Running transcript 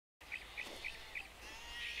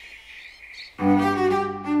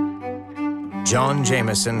John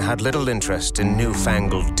Jameson had little interest in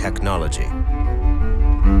newfangled technology.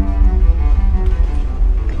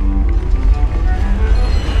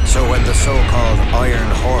 So when the so-called Iron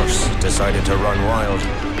Horse decided to run wild,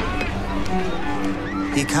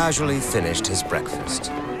 he casually finished his breakfast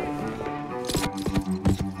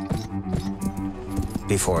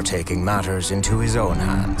before taking matters into his own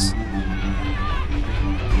hands.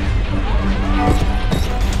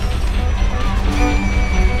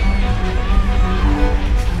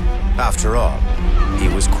 After all, he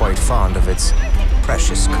was quite fond of its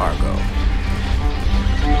precious cargo.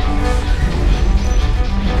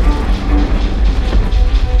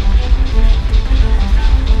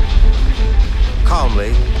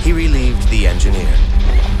 Calmly, he relieved the engineer.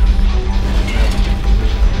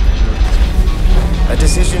 A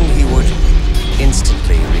decision he would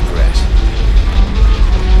instantly regret.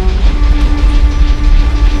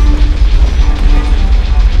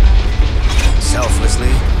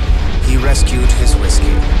 Selflessly, he rescued his whiskey.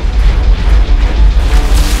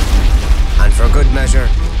 And for good measure,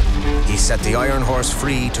 he set the Iron Horse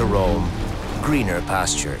free to roam greener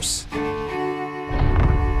pastures,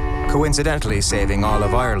 coincidentally saving all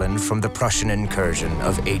of Ireland from the Prussian incursion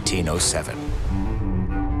of 1807.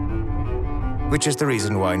 Which is the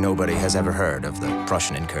reason why nobody has ever heard of the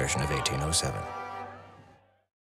Prussian incursion of 1807.